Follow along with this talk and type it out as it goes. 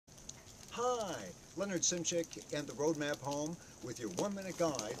Leonard Simchik and the Roadmap Home with your 1-minute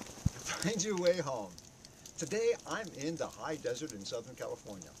guide to find your way home. Today I'm in the high desert in Southern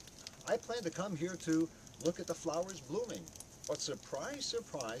California. I plan to come here to look at the flowers blooming. But surprise,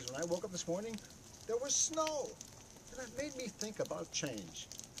 surprise, when I woke up this morning, there was snow. And that made me think about change.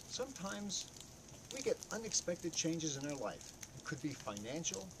 Sometimes we get unexpected changes in our life. It could be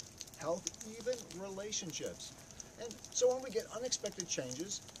financial, health, even relationships. And so when we get unexpected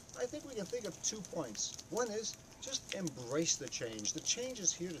changes, I think we can think of 2 points. One is just embrace the change. The change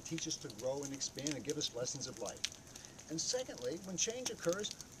is here to teach us to grow and expand and give us lessons of life. And secondly, when change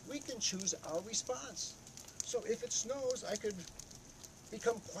occurs, we can choose our response. So if it snows, I could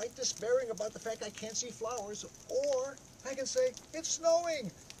become quite despairing about the fact I can't see flowers, or I can say, it's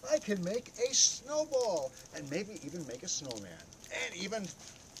snowing. I can make a snowball and maybe even make a snowman and even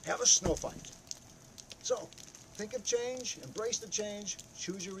have a snow fight. So think of change, embrace the change,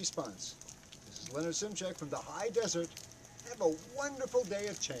 choose your response. This is Leonard Simchik from the high desert. Have a wonderful day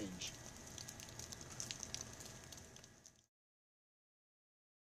of change.